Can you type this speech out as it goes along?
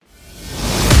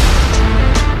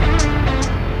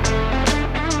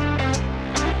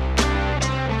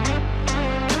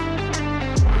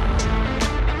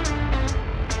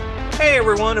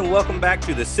everyone, and welcome back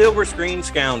to the Silver Screen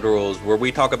Scoundrels, where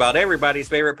we talk about everybody's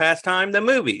favorite pastime, the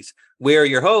movies. We are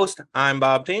your host. I'm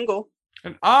Bob Tingle.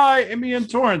 And I am Ian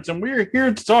Torrance, and we're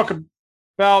here to talk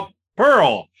about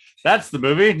Pearl. That's the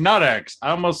movie, not X. I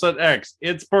almost said X.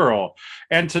 It's Pearl.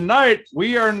 And tonight,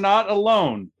 we are not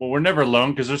alone. Well, we're never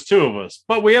alone because there's two of us.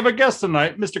 But we have a guest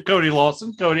tonight, Mr. Cody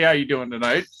Lawson. Cody, how you doing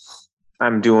tonight?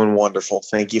 I'm doing wonderful.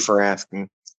 Thank you for asking.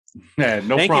 Yeah,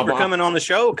 no Thank problem. you for coming on the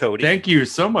show, Cody. Thank you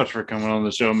so much for coming on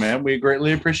the show, man. We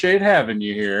greatly appreciate having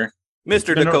you here.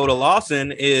 Mr. Dakota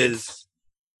Lawson is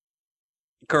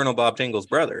Colonel Bob Tingle's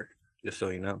brother, just so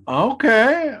you know.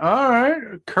 Okay. All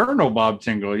right. Colonel Bob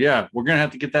Tingle. Yeah, we're going to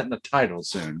have to get that in the title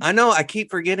soon. I know. I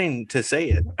keep forgetting to say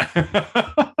it.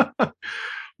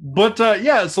 But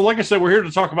yeah, so like I said, we're here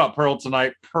to talk about Pearl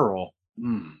tonight. Pearl.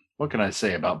 What can I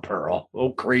say about Pearl?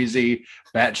 Oh, crazy,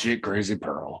 batshit crazy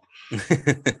Pearl.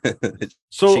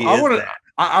 So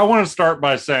I want to start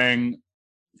by saying,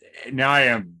 now I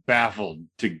am baffled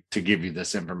to give you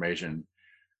this information,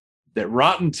 that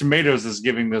Rotten Tomatoes is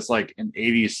giving this like an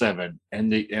 87,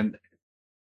 and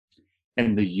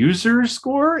the user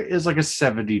score is like a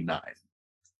 79.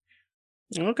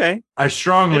 Okay, I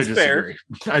strongly disagree.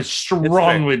 I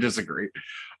strongly disagree.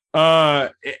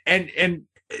 And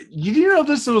you know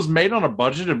this was made on a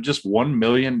budget of just $1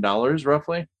 million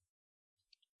roughly.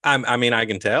 I mean, I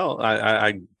can tell.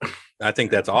 I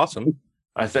think that's awesome.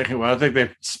 I think they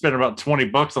spent about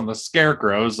 $20 on the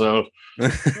Scarecrow. So,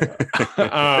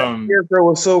 Scarecrow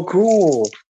was so cool.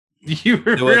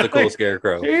 It was a cool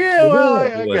Scarecrow. Yeah, well,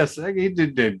 I guess he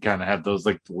did kind of have those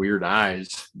like weird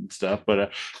eyes and stuff.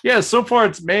 But yeah, so far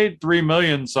it's made $3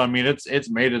 million. So I mean, it's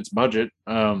made its budget.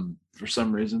 For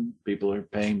some reason, people are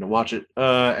paying to watch it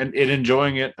and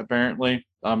enjoying it. Apparently,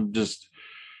 I'm just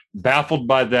baffled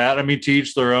by that. I mean, to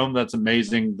each their own. That's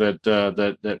amazing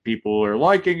that people are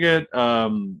liking it.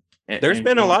 There's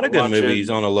been a lot of good movies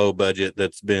on a low budget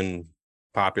that's been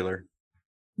popular.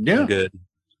 Yeah, good.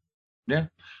 Yeah.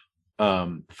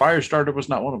 Firestarter was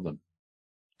not one of them.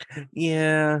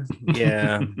 Yeah.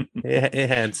 It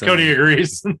had some. Cody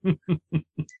agrees.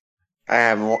 I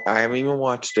haven't even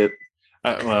watched it.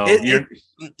 Well,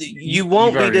 you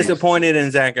won't be disappointed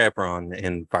in Zac Efron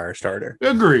in Firestarter.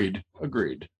 Agreed.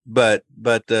 But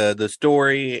the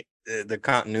story, the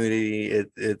continuity,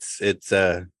 it's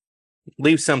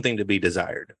leaves something to be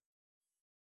desired.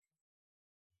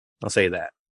 I'll say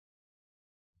that.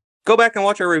 Go back and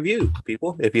watch our review,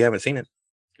 people, if you haven't seen it.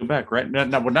 Go back right now.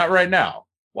 No, well, not right now.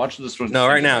 Watch this one. No,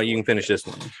 right now you can finish this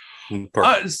one.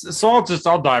 So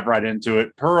I'll dive right into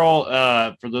it. Pearl,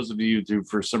 for those of you who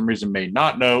for some reason may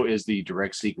not know, is the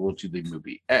direct sequel to the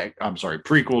movie X. I'm sorry,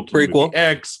 prequel to the movie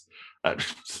X.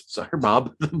 Sorry,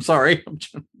 Bob. I'm sorry. I'm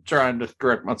trying to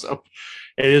correct myself.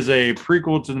 It is a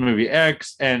prequel to the movie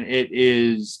X, and it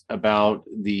is about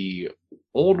the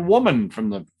old woman from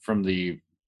the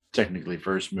technically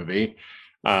first movie,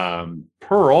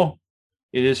 Pearl.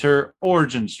 It is her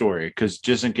origin story, because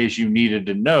just in case you needed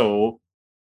to know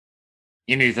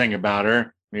anything about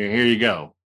her, here you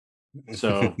go.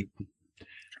 So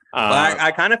well,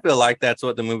 I kind of feel like that's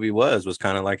what the movie was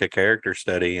kind of like a character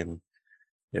study, and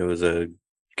it was a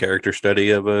character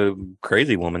study of a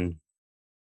crazy woman.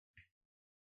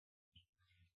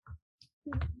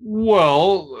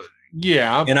 Well,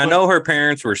 yeah, and I know her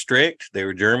parents were strict. They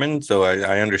were German, so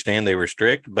I understand they were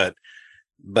strict, but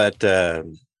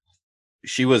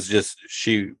she was just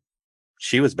she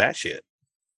was batshit.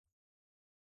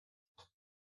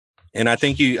 And I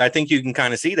think you can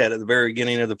kind of see that at the very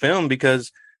beginning of the film, because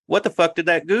what the fuck did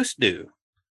that goose do?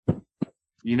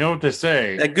 You know what they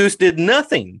say. That goose did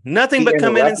nothing but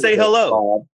come in and say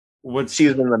hello. She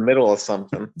was in the middle of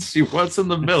something. She was in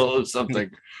the middle of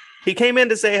something. He came in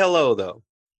to say hello, though.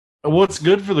 What's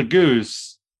good for the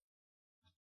goose?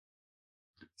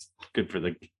 Good for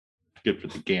the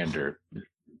gander.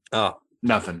 Oh.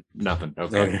 Nothing.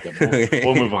 Okay.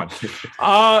 We'll move on.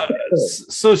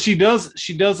 So she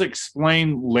does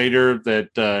explain later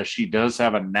that she does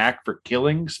have a knack for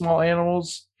killing small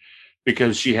animals,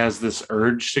 because she has this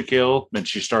urge to kill, and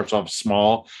she starts off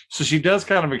small. So she does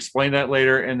kind of explain that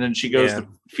later, and then she goes to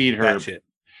feed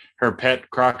her pet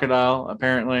crocodile,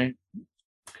 apparently,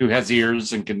 who has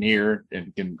ears and can hear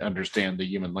and can understand the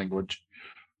human language,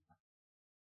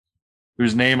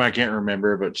 whose name I can't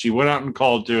remember, but she went out and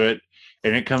called to it.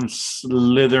 And it comes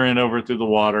slithering over through the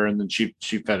water, and then she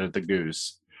fed it the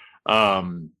goose. I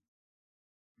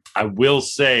will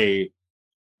say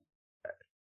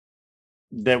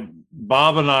that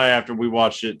Bob and I, after we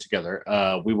watched it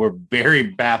together, we were very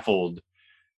baffled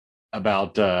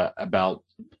about the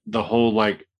whole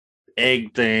like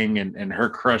egg thing and her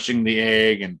crushing the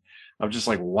egg. And I'm just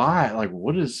like, why? Like,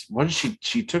 what is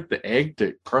she took the egg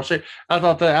to crush it? I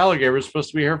thought the alligator was supposed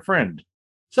to be her friend.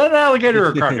 Is that an alligator or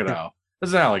a crocodile?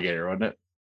 That's an alligator, wasn't it?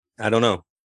 I don't know.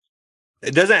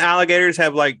 Doesn't alligators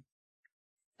have like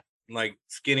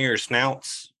skinnier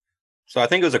snouts? So I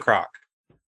think it was a croc.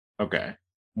 Okay.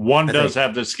 One does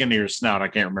have the skinnier snout. I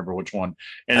can't remember which one.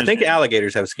 And I think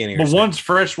alligators have skinnier but one's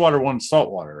freshwater, one's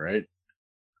saltwater, right?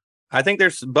 I think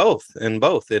there's both, isn't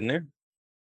there?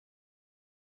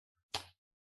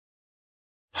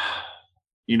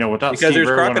 You know, without Steve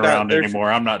Irwin around anymore,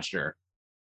 I'm not sure.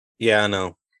 Yeah, I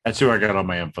know. That's who I got all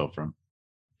my info from.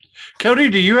 Cody,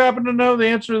 do you happen to know the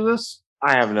answer to this?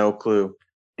 I have no clue.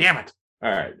 Damn it.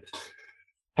 All right.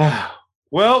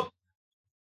 Well,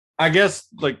 I guess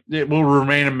like it will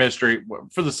remain a mystery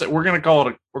for the. We're gonna call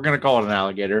it an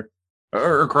alligator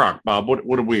or a croc. Bob, what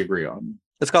do we agree on?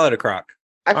 Let's call it a croc.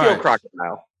 I feel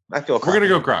crocodile. We're gonna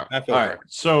go croc. All right.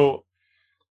 So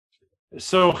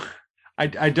I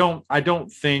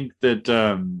don't think that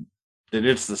that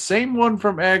it's the same one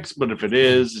from X, but if it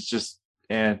is, it's just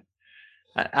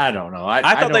I don't know.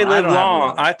 I thought they lived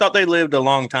long. I thought they lived a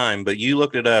long time, but you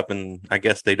looked it up, and I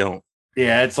guess they don't.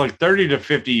 Yeah, it's like 30 to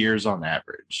 50 years on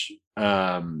average.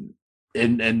 And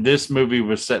this movie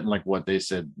was set in like what they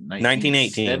said,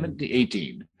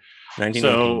 1918.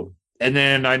 So, and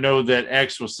then I know that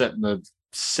X was set in the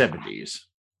 70s.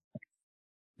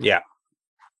 Yeah.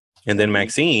 And then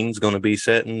Maxine's going to be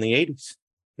set in the 80s,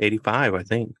 85, I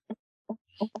think.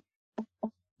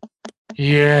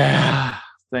 Yeah.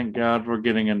 Thank God we're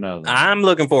getting another. I'm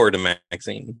looking forward to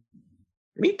Maxine.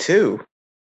 Me too.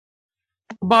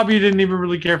 Bob, you didn't even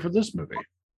really care for this movie.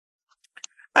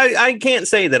 I can't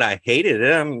say that I hated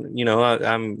it.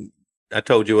 I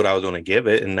told you what I was going to give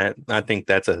it, and I think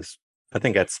that's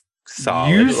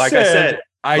solid.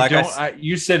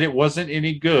 You said it wasn't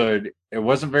any good. It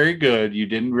wasn't very good. You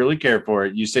didn't really care for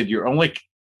it. You said you're only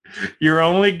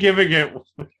giving it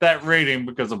that rating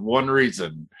because of one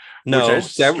reason. No,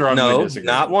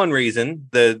 not one reason.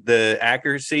 The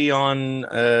accuracy on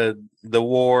the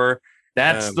war.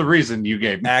 That's the reason you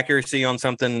gave me. Accuracy on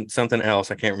something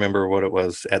else. I can't remember what it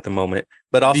was at the moment.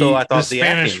 But also, I thought the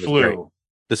Spanish flu.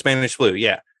 The Spanish flu,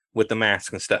 yeah, with the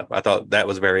mask and stuff. I thought that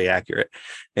was very accurate.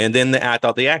 And then I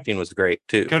thought the acting was great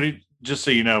too. Cody, just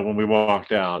so you know, when we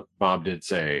walked out, Bob did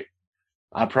say,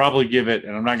 "I'd probably give it,"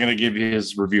 and I'm not going to give you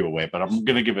his review away, but I'm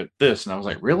going to give it this. And I was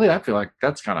like, "Really? I feel like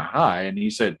that's kind of high." And he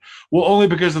said, "Well, only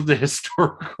because of the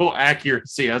historical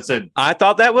accuracy." I said, "I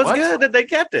thought that was good that they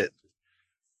kept it."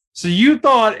 So you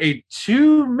thought a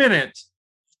 2-minute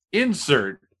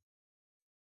insert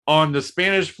on the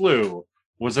Spanish flu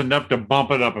was enough to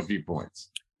bump it up a few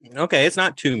points? Okay, it's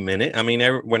not 2 minutes. I mean,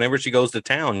 whenever she goes to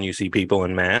town, you see people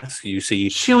in masks. You see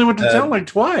she only went to town like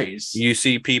twice. You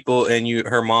see people, and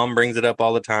her mom brings it up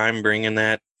all the time, bringing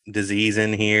that disease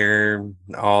in here,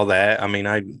 all that. I mean,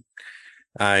 I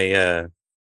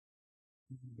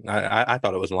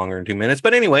thought it was longer than 2 minutes,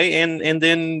 but anyway, and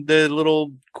then the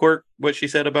little quirk, what she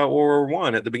said about World War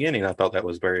I at the beginning, I thought that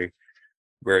was very,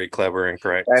 very clever and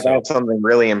correct. I have something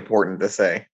really important to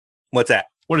say. What's that?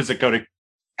 What is it, Cody?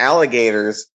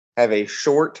 Alligators have a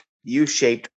short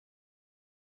U-shaped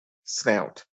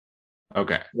snout.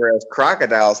 Okay. Whereas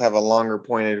crocodiles have a longer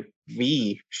pointed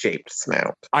V-shaped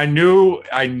snout. I knew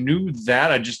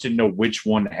that. I just didn't know which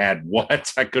one had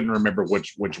what. I couldn't remember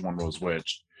which one was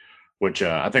which. Which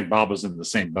I think Bob was in the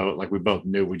same boat. Like we both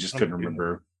knew, we just couldn't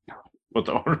remember what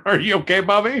the order. Are you okay,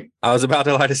 Bobby? I was about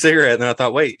to light a cigarette, and I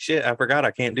thought, wait, shit, I forgot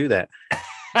I can't do that.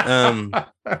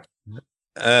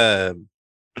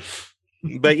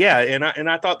 But yeah, and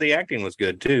I thought the acting was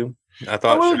good too. I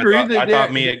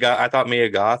thought Mia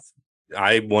Goth.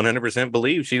 I 100%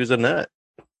 believe she was a nut.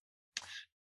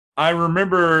 I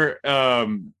remember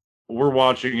we're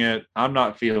watching it. I'm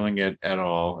not feeling it at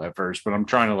all at first, but I'm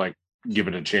trying to like give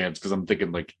it a chance because I'm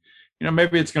thinking like,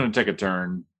 maybe it's going to take a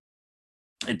turn.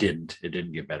 It didn't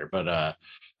get better, but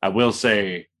I will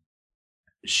say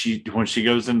when she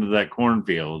goes into that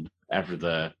cornfield after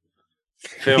the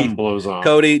film blows off.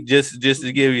 Cody, just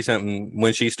to give you something,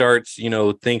 when she starts,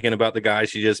 thinking about the guy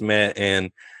she just met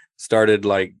and started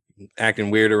like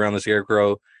acting weird around the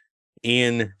scarecrow,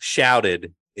 Ian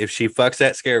shouted, "If she fucks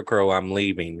that scarecrow, I'm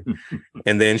leaving."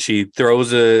 And then she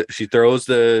throws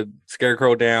the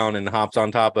scarecrow down and hops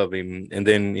on top of him, and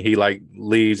then he like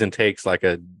leaves and takes like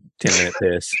a 10-minute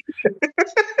piss.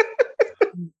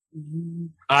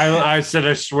 I said,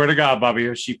 I swear to God, Bobby,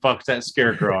 if she fucks that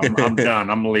scarecrow, I'm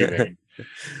done. I'm leaving.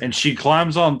 And she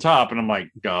climbs on top, and I'm like,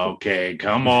 okay,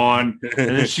 come on.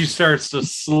 And then she starts to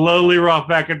slowly rock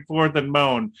back and forth and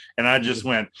moan, and I just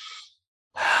went,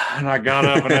 And I got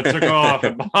up and I took off,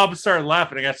 and Bob started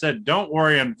laughing. I said, "Don't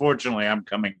worry, unfortunately, I'm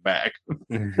coming back."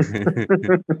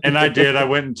 And I did. I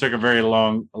went and took a very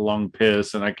long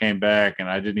piss, and I came back, and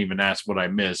I didn't even ask what I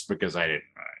missed because I didn't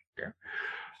care.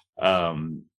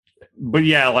 But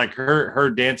yeah, like her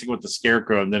dancing with the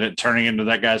scarecrow, and then it turning into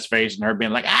that guy's face, and her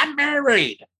being like, "I'm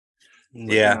married."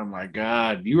 Yeah. Like, oh my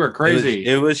God, you are crazy.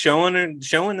 It was showing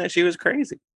that she was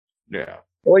crazy. Yeah.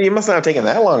 Well, you must not have taken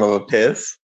that long of a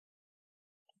piss.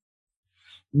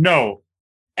 No,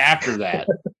 after that.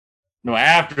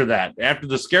 After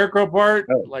the scarecrow part,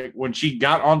 like when she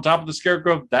got on top of the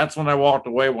scarecrow, that's when I walked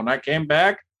away. When I came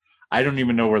back, I don't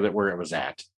even know where it was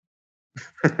at.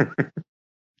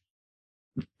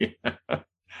 Yeah.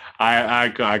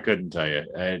 I couldn't tell you.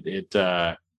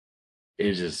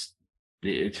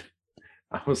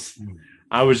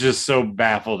 I was just so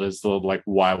baffled as to like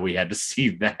why we had to see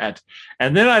that.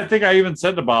 And then I think I even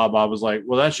said to Bob, I was like,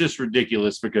 well, that's just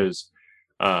ridiculous because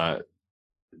the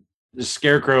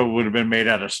scarecrow would have been made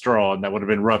out of straw, and that would have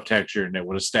been rough texture, and it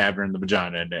would have stabbed her in the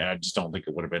vagina, and I just don't think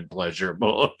it would have been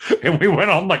pleasurable. And we went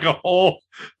on like a whole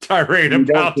tirade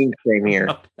about kink shame here.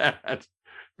 That.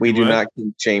 We do not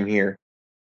kink shame here.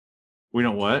 We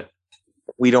don't what?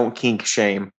 We don't kink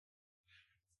shame.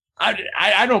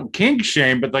 I don't kink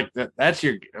shame, but like that's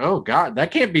your God, that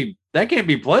can't be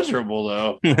pleasurable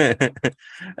though.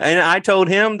 And I told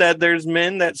him that there's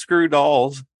men that screw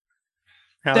dolls.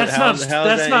 How's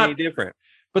that any different?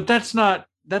 But that's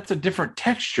a different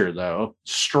texture though.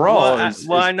 Straw is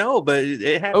I know, but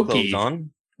it had clothes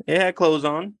on. It had clothes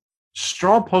on.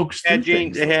 Straw pokes had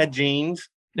jeans. It had jeans.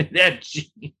 It had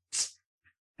jeans.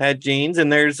 Had jeans,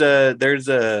 and there's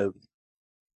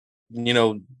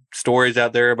stories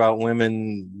out there about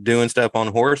women doing stuff on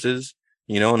horses,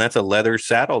 and that's a leather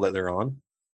saddle that they're on.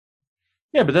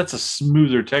 Yeah, but that's a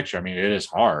smoother texture. I mean, it is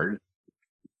hard.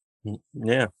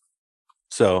 Yeah.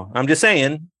 So I'm just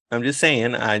saying,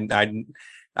 I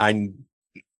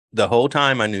the whole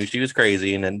time I knew she was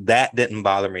crazy, and then that didn't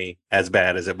bother me as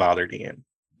bad as it bothered Ian.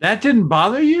 That didn't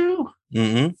bother you?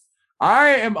 Mm-hmm. I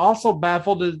am also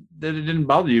baffled that it didn't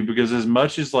bother you, because as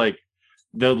much as like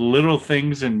the little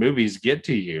things in movies get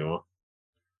to you,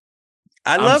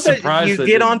 I love that you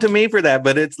get on to me for that,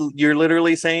 but you're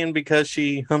literally saying because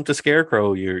she humped a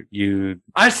scarecrow, you.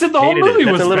 I said the whole movie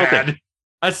was bad. Thing.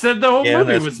 I said the whole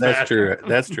movie was bad. That's true.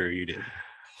 That's true. You did.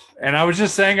 And I was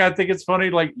just saying, I think it's funny.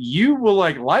 Like you will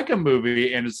like a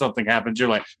movie, and if something happens, you're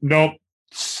like, nope,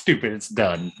 stupid. It's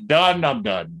done. I'm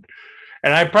done.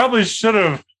 And I probably should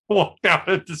have walked out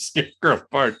at the scarecrow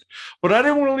part, but I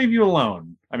didn't want to leave you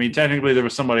alone. I mean, technically there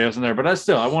was somebody else in there, but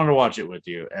I wanted to watch it with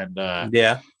you. And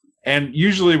yeah. And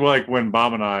usually, like when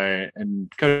Bob and I,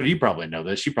 and Cody, you probably know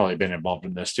this, you've probably been involved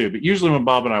in this too, but usually when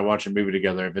Bob and I watch a movie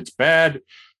together, if it's bad,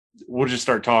 we'll just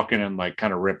start talking and like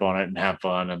kind of rip on it and have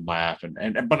fun and laugh.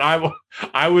 But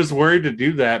I was worried to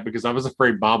do that because I was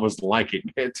afraid Bob was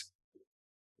liking it.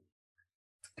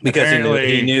 Because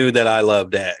he knew that I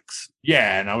loved X.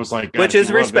 Yeah, and I was like, which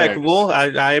is respectable.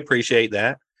 I appreciate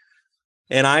that.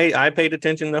 And I paid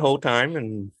attention the whole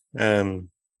time. And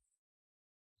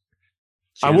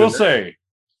I will say,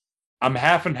 I'm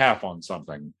half and half on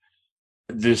something.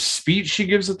 The speech she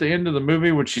gives at the end of the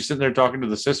movie when she's sitting there talking to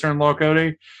the sister-in-law,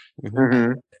 Cody,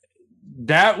 mm-hmm.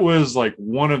 that was like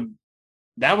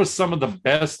that was some of the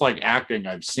best like acting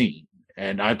I've seen.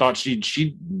 And I thought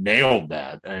she nailed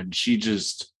that, and she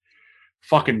just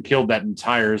fucking killed that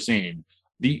entire scene.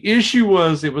 The issue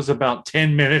was it was about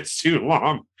 10 minutes too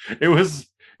long. It was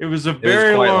a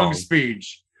very long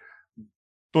speech.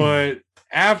 But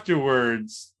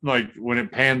afterwards, like when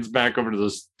it pans back over to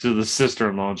the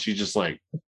sister-in-law, and she's just like,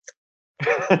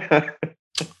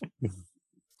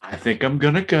 I think I'm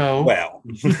gonna go. Well,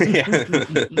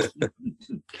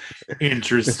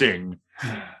 interesting.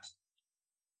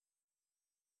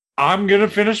 I'm gonna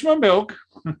finish my milk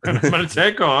and I'm gonna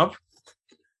take off.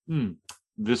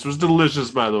 This was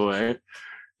delicious, by the way.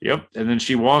 Yep. And then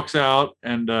she walks out,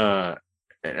 and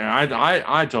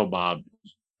I told Bob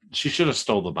she should have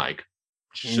stole the bike.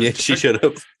 She should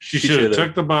have. She should have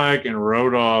took the bike and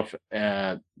rode off.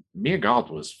 Mia Goth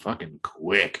was fucking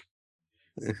quick.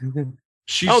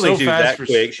 She's so fast.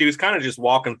 Quick. She was kind of just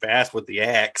walking fast with the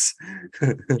axe.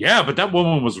 Yeah, but that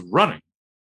woman was running.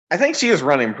 I think she was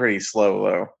running pretty slow,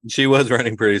 though. She was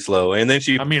running pretty slow, and then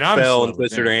she fell and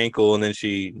twisted her ankle, and then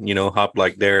she, hopped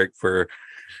like Derek for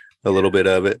a little bit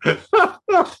of it.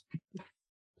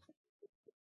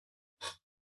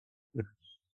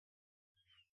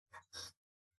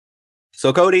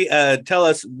 So, Cody, tell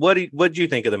us what did you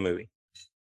think of the movie?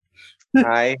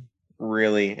 I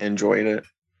really enjoyed it.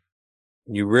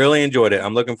 You really enjoyed it.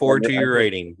 I'm looking forward to your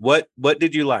rating. What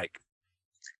did you like?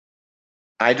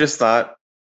 I just thought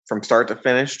from start to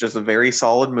finish, just a very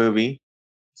solid movie,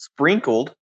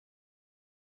 sprinkled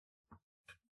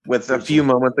with a few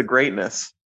moments of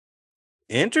greatness.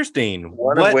 Interesting.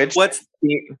 One of which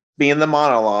being the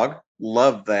monologue.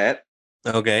 Love that.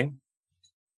 Okay.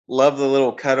 Love the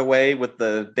little cutaway with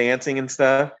the dancing and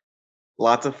stuff.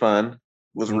 Lots of fun.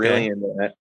 Was really into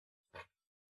that.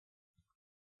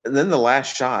 And then the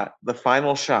last shot, the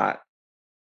final shot,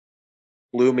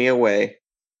 blew me away.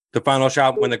 The final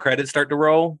shot when the credits start to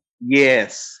roll?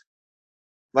 Yes.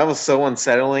 That was so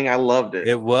unsettling. I loved it.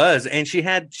 It was. And she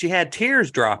had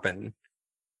tears dropping,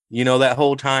 that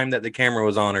whole time that the camera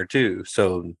was on her too.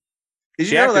 So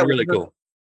she acted really cool.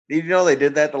 Did you know they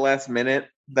did that the last minute?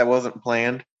 That wasn't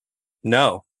planned.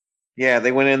 No. Yeah,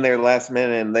 they went in there last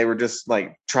minute and they were just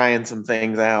like trying some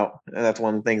things out. And that's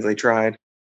one of the things they tried.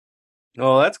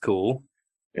 Oh, that's cool.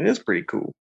 It is pretty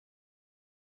cool.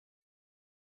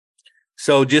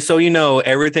 So just so you know,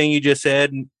 everything you just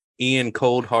said, Ian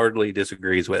cold-heartedly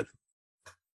disagrees with.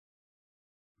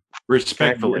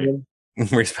 Respectfully.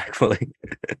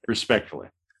 Respectfully.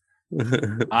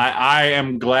 I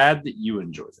am glad that you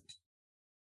enjoyed it.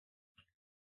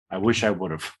 I wish I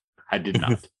would have. I did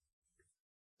not.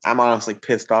 I'm honestly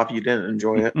pissed off you didn't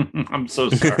enjoy it. I'm so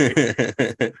sorry.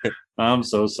 I'm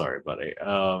so sorry, buddy.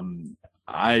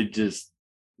 I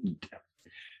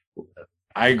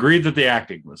agree that the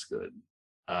acting was good.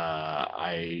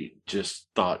 I just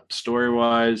thought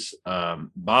story-wise,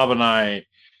 Bob and I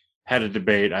had a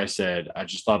debate. I said, I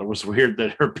just thought it was weird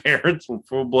that her parents were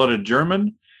full-blooded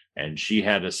German and she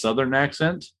had a Southern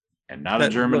accent and not a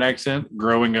German accent.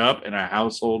 Growing up in a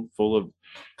household full of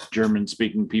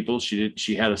German-speaking people,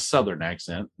 she had a Southern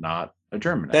accent, not a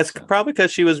German accent. That's probably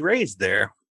because she was raised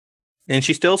there. And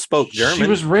she still spoke German. She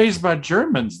was raised by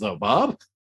Germans, though, Bob.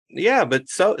 Yeah, but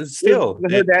still. Was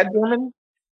her dad German?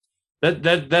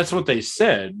 That's what they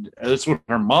said. That's what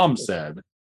her mom said.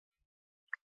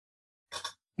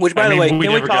 Which, by the way, can we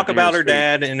talk about her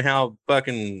dad and how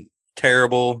fucking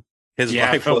terrible his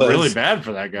life was? I felt really bad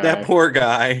for that guy. That poor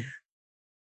guy.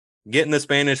 Getting the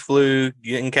Spanish flu,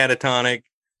 getting catatonic,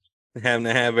 having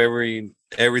to have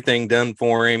everything done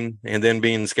for him, and then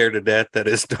being scared to death that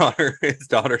his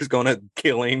daughter's going to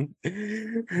kill him.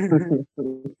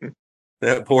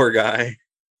 That poor guy.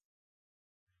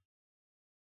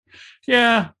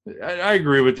 Yeah, I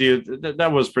agree with you.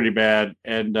 That was pretty bad,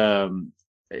 and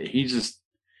he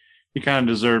kind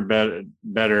of deserved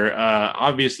better.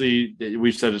 Obviously,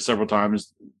 we've said it several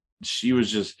times.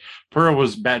 Pearl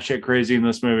was batshit crazy in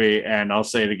this movie, and I'll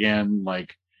say it again,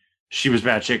 like she was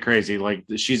batshit crazy. Like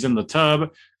she's in the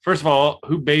tub. First of all,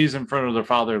 who bathes in front of their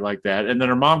father like that? And then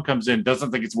her mom comes in,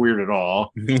 doesn't think it's weird at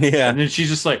all. Yeah. And then she's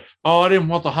just like, "Oh, I didn't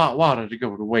want the hot water to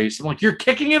go to waste." I'm like, "You're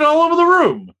kicking it all over the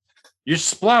room. You're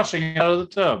splashing out of the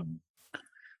tub."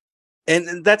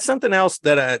 And that's something else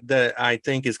that I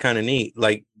think is kind of neat.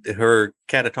 Like her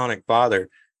catatonic father,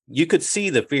 you could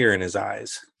see the fear in his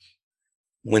eyes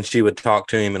when she would talk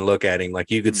to him and look at him.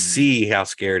 Like you could see how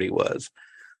scared he was.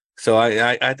 So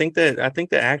I think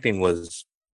the acting was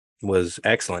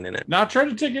excellent in it. Not trying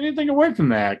to take anything away from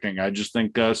the acting. I just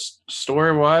think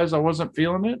story wise, I wasn't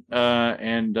feeling it,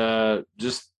 and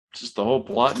just the whole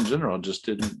plot in general, just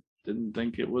didn't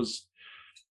think it was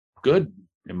good,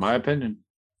 in my opinion.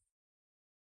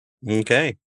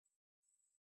 Okay.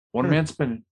 One man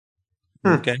spinning.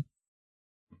 Okay.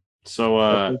 So,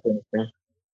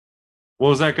 what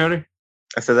was that, Cody?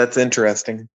 I said that's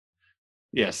interesting.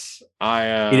 Yes,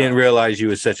 He didn't realize you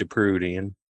was such a prude,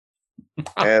 Ian.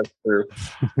 That's true.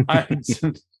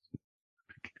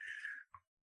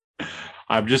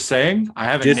 I'm just saying. I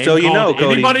haven't just so you know,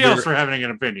 Cody, anybody else for having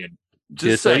an opinion.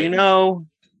 Just so you know,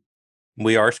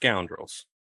 we are scoundrels.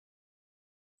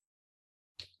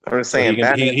 I'm just saying,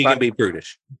 so he can be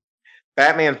prudish.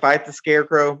 Batman fights the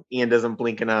Scarecrow. Ian doesn't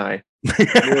blink an eye.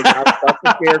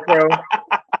 The Scarecrow.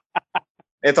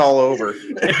 It's all over.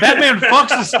 If Batman fucks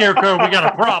the Scarecrow, we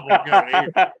got a problem,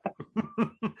 Cody.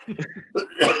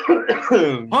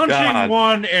 Punching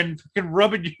one and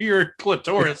rubbing your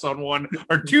clitoris on one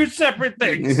are two separate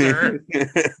things, sir.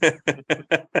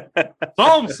 That's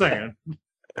all I'm saying.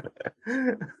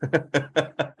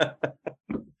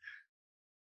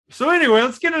 So anyway,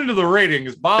 let's get into the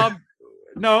ratings. Bob,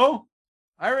 no,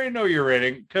 I already know your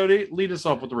rating. Cody, lead us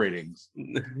off with the ratings.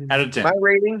 Out of 10. My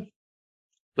rating?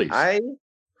 Please. I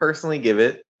personally give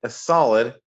it a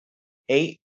solid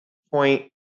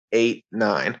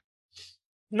 8.89.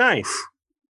 Nice.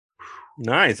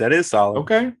 That is solid.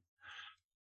 Okay.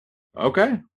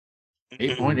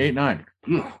 8.89.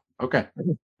 Okay.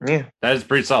 Yeah. That is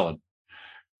pretty solid.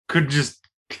 could just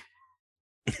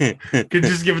give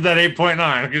it that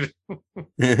 8.9.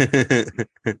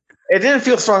 It didn't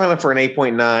feel strong enough for an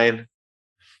 8.9.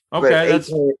 Okay, that's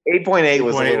 8.8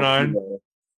 was a little 8.89.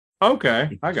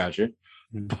 Okay, I got you.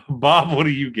 Bob, what are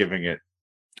you giving it?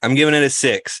 I'm giving it a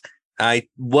 6. I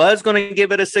was going to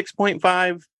give it a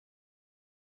 6.5,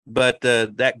 but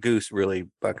that goose really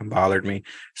fucking bothered me.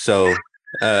 So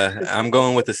I'm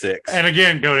going with a 6. And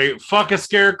again, Cody, fuck a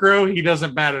scarecrow. He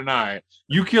doesn't bat an eye.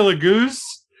 You kill a goose.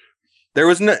 There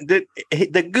was no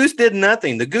the goose did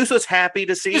nothing. The goose was happy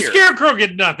to see the her. Scarecrow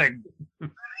did nothing.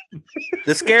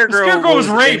 The scarecrow was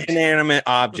an raped. inanimate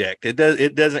object. It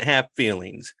doesn't have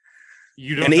feelings.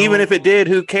 And even if it did,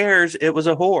 who cares? It was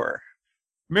a whore.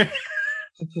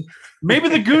 Maybe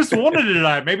the goose wanted to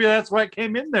die. Maybe that's why it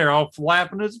came in there all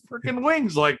flapping his freaking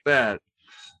wings like that.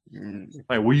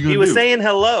 Like, what are you gonna He was do? saying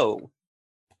hello.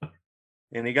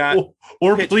 And he got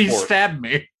or please stab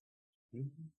me.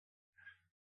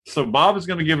 So Bob is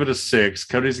going to give it a 6.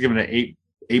 Cody's giving it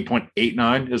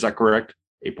 8.89. Is that correct?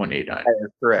 8.89. That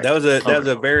is correct. That was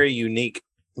a very unique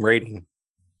rating.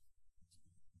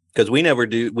 Because we never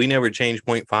change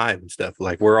 0.5 and stuff.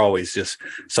 Like, we're always just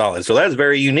solid. So that's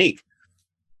very unique.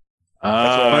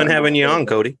 Fun having you on,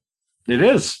 Cody. It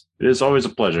is. It is always a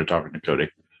pleasure talking to Cody.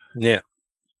 Yeah.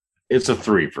 It's a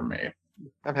 3 for me.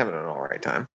 I'm having an all right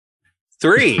time.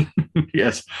 3.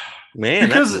 Yes. Man,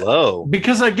 that's low.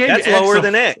 Because I gave that's lower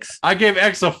than X. I gave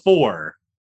X a 4.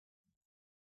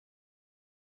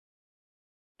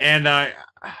 And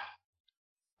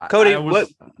Cody,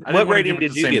 what rating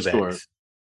did you give X?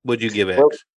 Would you give X?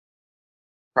 Well,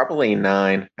 probably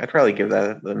 9. I'd probably give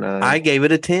that the 9. I gave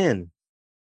it a 10.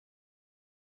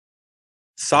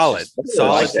 Solid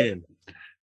 10.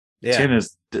 Yeah. 10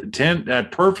 is 10.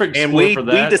 Perfect. And we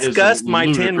discussed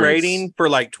my 10 rating for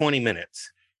like 20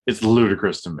 minutes. It's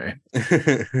ludicrous to me.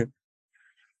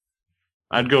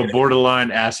 I'd go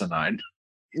borderline asinine.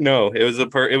 No, it was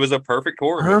a perfect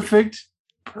horror. Perfect.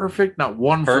 Not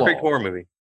one perfect flaw. horror movie.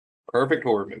 Perfect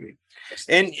horror movie.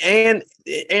 And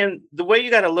the way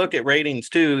you got to look at ratings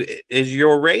too is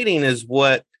your rating is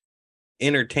what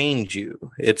entertains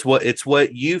you. It's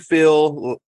what you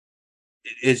feel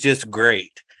is just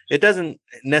great. It doesn't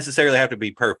necessarily have to be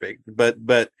perfect, but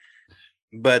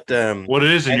what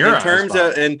it is in your eyes,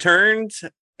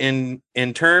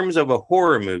 in terms of a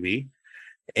horror movie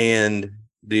and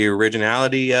the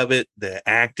originality of it, the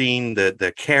acting,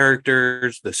 the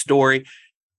characters, the story,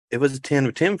 it was a 10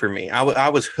 of 10 for me. I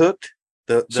was hooked.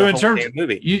 So in terms of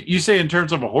movie, you say in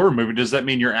terms of a horror movie, does that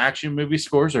mean your action movie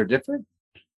scores are different?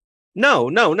 No.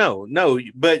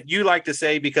 But you like to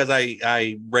say because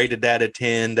I rated that a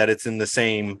 10 that it's in the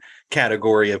same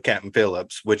category of Captain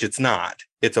Phillips, which it's not.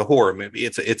 It's a horror movie.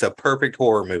 It's a perfect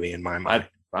horror movie in my mind.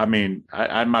 I mean,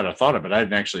 I might have thought of it. I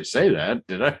didn't actually say that,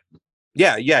 did I?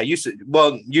 Yeah. You said,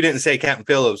 well, you didn't say Captain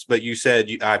Phillips, but you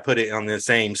said I put it on the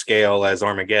same scale as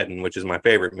Armageddon, which is my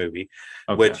favorite movie,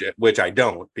 which I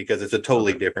don't because it's a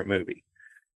totally different movie.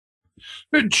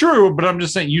 True, but I'm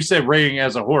just saying you said rating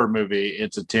as a horror movie,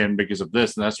 it's a 10 because of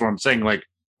this, and that's what I'm saying. Like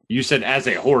you said, as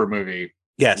a horror movie,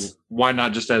 yes. Why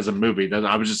not just as a movie?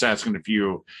 I was just asking if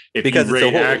you because you it's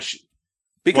a horror. action.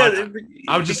 Because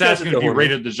I was just asking if you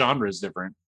rated the genres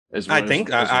different. I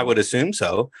think I would assume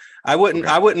so. I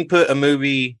wouldn't put a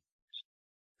movie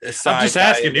aside. I'm just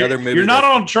asking. You're not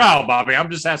on trial, Bobby. I'm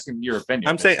just asking your opinion.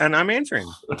 I'm saying, and I'm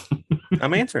answering.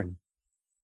 I'm answering.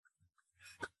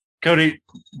 Cody,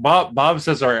 Bob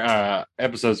says our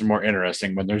episodes are more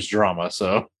interesting when there's drama.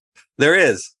 So there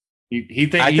is. He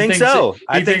thinks I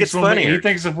think it's funnier. He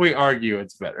thinks if we argue,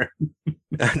 it's better.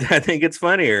 I think it's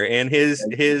funnier. And his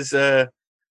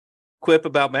quip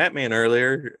about Batman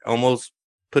earlier almost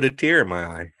put a tear in my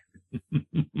eye.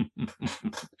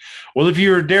 Well, if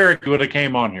you were Derek, you would have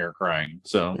came on here crying.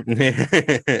 So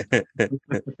that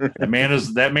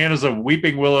man is a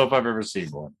weeping willow if I've ever seen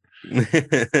one.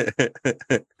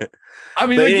 I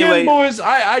mean, again, boys,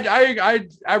 I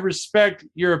respect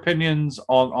your opinions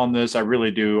on this. I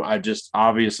really do. I just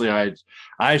obviously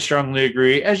I strongly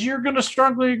agree, as you're going to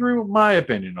strongly agree with my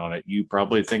opinion on it. You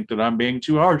probably think that I'm being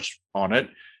too harsh on it,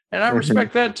 and I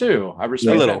respect that too. I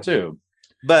respect that too.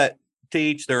 But to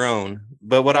each their own.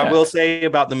 But what I will say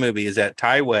about the movie is that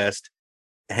Ty West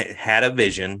had a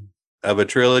vision of a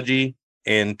trilogy.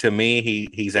 And to me,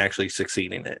 he's actually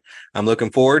succeeding it. I'm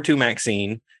looking forward to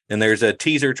Maxine. And there's a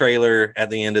teaser trailer at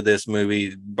the end of this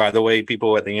movie. By the way,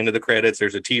 people, at the end of the credits,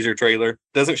 there's a teaser trailer.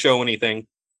 Doesn't show anything,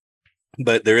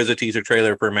 but there is a teaser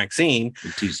trailer for Maxine,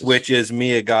 which is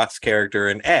Mia Goth's character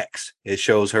in X. It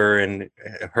shows her and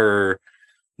her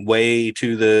way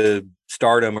to the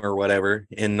stardom or whatever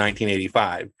in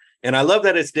 1985. And I love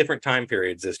that it's different time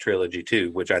periods, this trilogy too,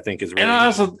 which I think is really. And I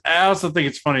also think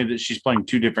it's funny that she's playing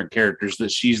two different characters. That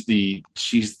she's the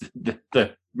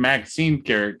Maxine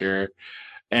character,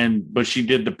 but she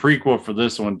did the prequel for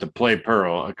this one to play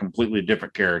Pearl, a completely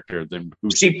different character than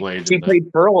who she played. She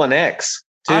played Pearl in X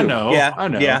too. I know.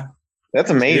 Yeah,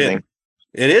 that's amazing.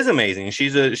 It is amazing.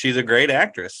 She's a great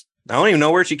actress. I don't even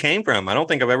know where she came from. I don't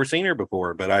think I've ever seen her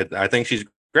before, but I think she's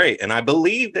great, and I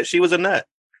believe that she was a nut.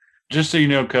 Just so you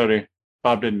know, Cody,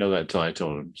 Bob didn't know that until I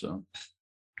told him. So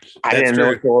I didn't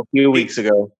know until a few weeks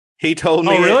ago. He told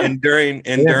me, really? and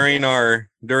during our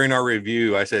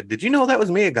review, I said, "Did you know that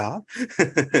was Mia Goth?"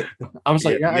 I was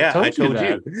like, "Yeah, I told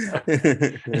you."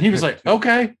 And he was like,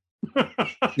 "Okay."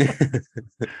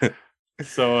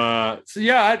 So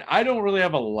yeah, I don't really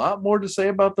have a lot more to say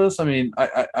about this. I mean,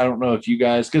 I don't know if you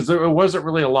guys, because there wasn't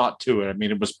really a lot to it. I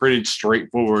mean, it was pretty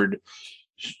straightforward.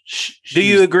 Do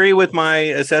you agree with my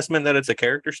assessment that it's a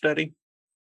character study?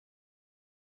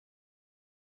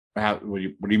 What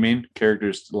do you mean?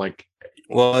 Characters like?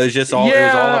 Well, it's just all. It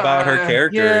was all about her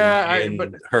character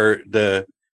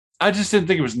I just didn't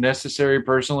think it was necessary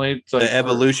personally. The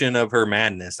evolution of her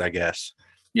madness, I guess.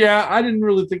 Yeah, I didn't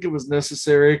really think it was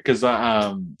necessary because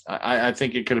I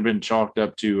think it could have been chalked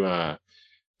up to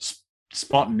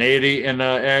spontaneity in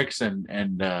X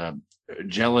and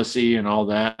jealousy and all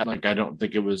that. Like, I don't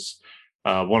think it was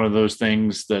one of those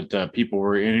things that people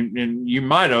were in. And you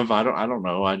might have. I don't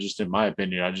know. In my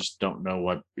opinion, I just don't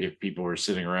know if people were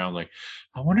sitting around like,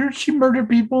 I wonder if she murdered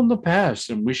people in the past,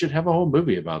 and we should have a whole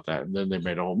movie about that. And then they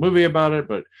made a whole movie about it.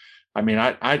 But I mean,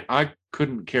 I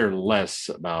couldn't care less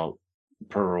about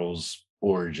Pearl's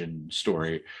origin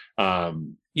story.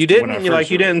 You didn't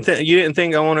you didn't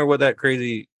think, I wonder what that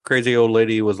crazy old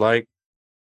lady was like.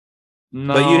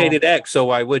 No, but you hated X, so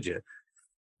why would you?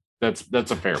 That's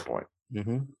a fair point.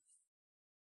 Mm-hmm.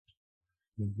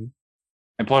 Mm-hmm.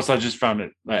 And plus, I just found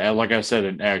it, like I said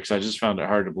in X, I just found it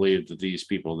hard to believe that these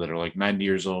people that are like 90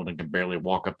 years old and can barely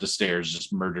walk up the stairs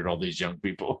just murdered all these young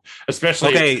people. Especially,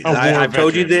 okay, I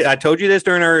told you this. I told you this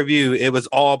during our review. It was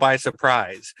all by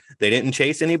surprise. They didn't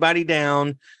chase anybody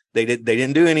down. They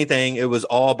didn't do anything. It was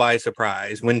all by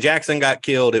surprise. When Jackson got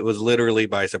killed, it was literally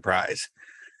by surprise.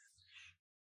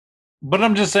 But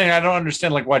I'm just saying, I don't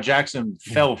understand like why Jackson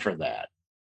fell for that.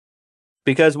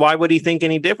 Because why would he think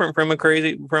any different from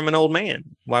an old man?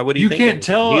 Why would he? You can't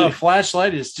tell a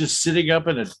flashlight is just sitting up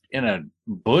in a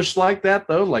bush like that,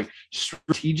 though, like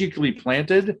strategically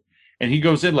planted. And he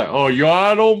goes in like, "Oh, you all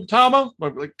right, old Tama?"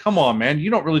 Like, come on, man. You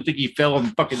don't really think he fell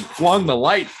and fucking flung the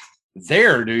light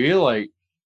there, do you? Like,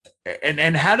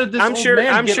 and how did this I'm old sure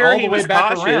man get all the way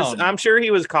back cautious. around? I'm sure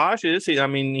he was cautious.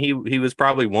 He was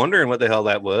probably wondering what the hell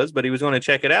that was, but he was going to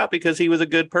check it out because he was a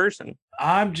good person.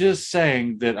 I'm just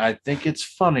saying that I think it's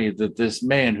funny that this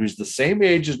man, who's the same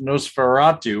age as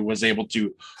Nosferatu, was able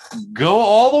to go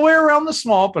all the way around the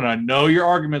swamp. And I know your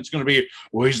argument's going to be,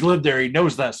 well, he's lived there. He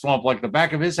knows that swamp like the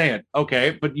back of his hand.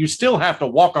 Okay, but you still have to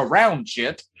walk around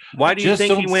shit. Why do you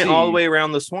think he went all the way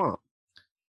around the swamp?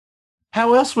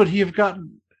 How else would he have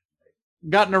gotten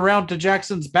around to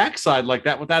Jackson's backside like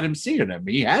that without him seeing him?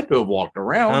 He had to have walked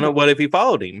around. I don't know. What if he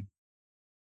followed him?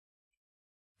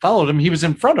 Followed him. He was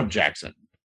in front of Jackson.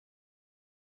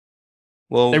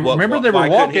 Well, they were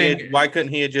walking. Why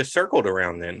couldn't he have just circled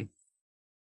around then?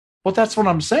 Well, that's what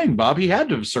I'm saying, Bob. He had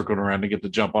to have circled around to get the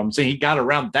jump on. I'm saying he got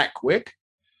around that quick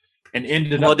and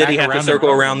ended up. Well, did he have to circle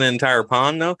around the entire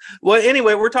pond though? Well,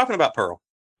 anyway, we're talking about Pearl.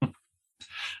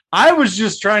 I was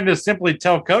just trying to simply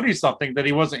tell Cody something that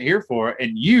he wasn't here for,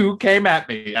 and you came at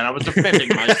me, and I was defending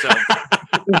myself.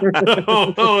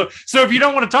 So if you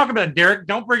don't want to talk about it, Derek,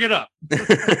 don't bring it up.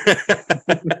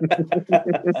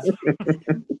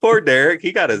 Poor Derek.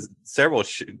 He got several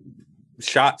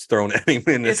shots thrown at him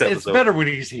in this episode. It's better when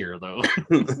he's here, though.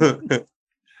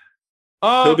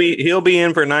 He'll be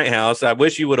in for Night House. I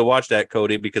wish you would have watched that,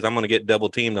 Cody, because I'm going to get double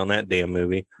teamed on that damn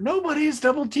movie. Nobody's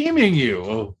double teaming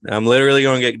you. I'm literally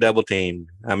going to get double teamed.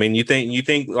 I mean, you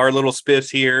think our little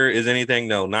spiffs here is anything?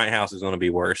 No, Night House is going to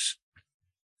be worse.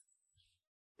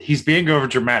 He's being over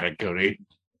dramatic, Cody.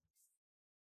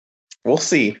 We'll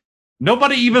see.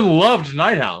 Nobody even loved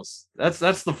Night House.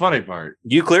 That's the funny part.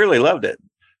 You clearly loved it.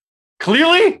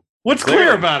 Clearly? What's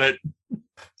clear about it?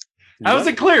 How is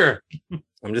it clear?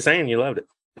 I'm just saying you loved it.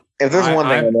 If there's one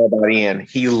thing I know about Ian,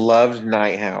 he loved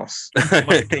Night House.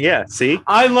 Yeah, see?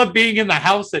 I love being in the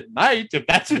house at night, if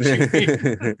that's what you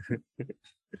mean.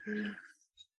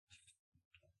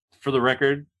 For the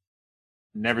record,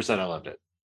 never said I loved it.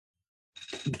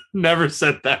 Never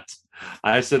said that.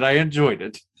 I said I enjoyed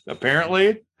it.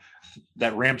 Apparently,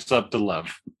 that ramps up to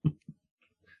love.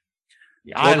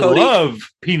 I love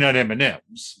peanut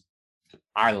M&Ms.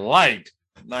 I liked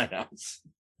Night House.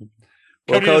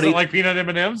 Well, Cody Cody, doesn't like peanut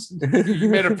M&Ms. You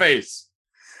made a face.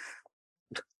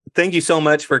 thank you so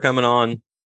much for coming on.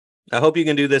 I hope you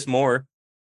can do this more.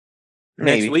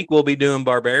 Maybe. Next week we'll be doing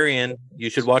Barbarian. You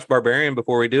should watch Barbarian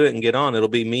before we do it and get on. It'll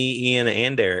be me, Ian,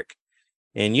 and Derek,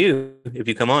 and you if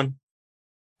you come on.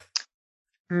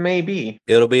 Maybe.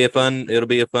 It'll be a fun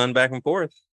back and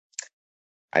forth.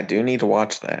 I do need to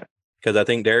watch that because I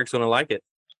think Derek's going to like it.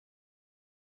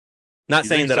 Not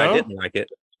saying that I didn't like it,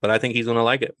 but I think he's going to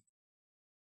like it.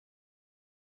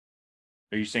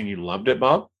 Are you saying you loved it,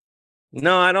 Bob?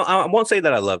 No, I don't. I won't say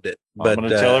that I loved it. But I'm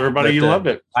going to tell everybody you loved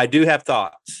it. I do have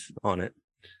thoughts on it.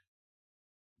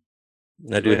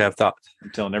 I do have thoughts.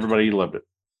 I'm telling everybody you loved it.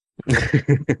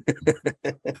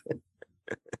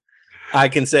 I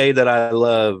can say that I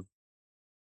love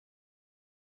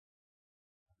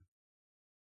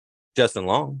Justin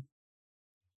Long.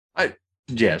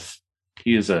 Yes,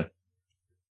 he is a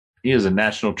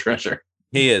national treasure.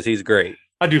 He is. He's great.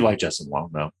 I do like Justin Long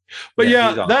though. But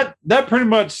yeah, awesome. that pretty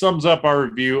much sums up our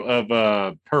review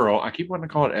of Pearl. I keep wanting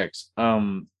to call it X.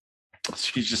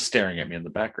 She's just staring at me in the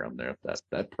background there.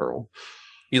 That Pearl.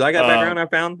 You like that background I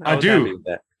found? I do.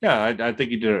 Yeah, I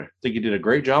think you did a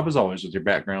great job as always with your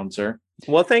background, sir.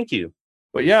 Well, thank you.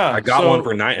 But yeah, I got one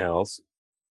for Night Owls.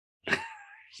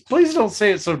 Please don't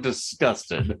say it so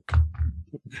disgusted.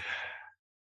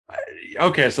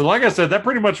 Okay, so like I said, that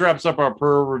pretty much wraps up our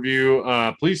Pearl review.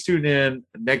 Please tune in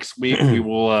next week. We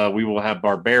will have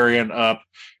Barbarian up,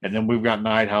 and then we've got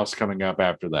Night House coming up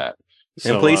after that.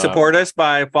 So, and please support us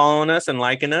by following us and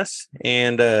liking us,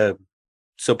 and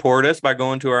support us by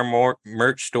going to our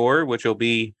merch store, which will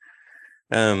be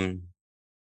linked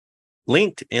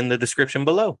in the description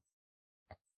below.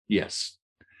 Yes.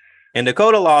 And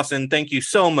Dakota Lawson, thank you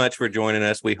so much for joining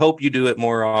us. We hope you do it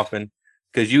more often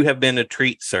because you have been a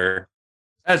treat, sir.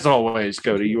 As always,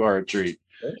 Cody, you are a treat.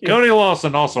 Cody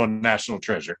Lawson, also a national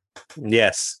treasure.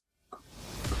 Yes.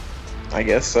 I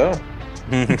guess so. All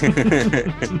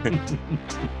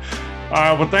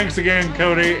right, well, thanks again,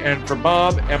 Cody. And for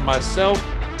Bob and myself,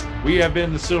 we have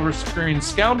been the Silver Screen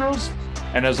Scoundrels.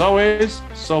 And as always,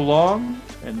 so long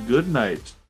and good night.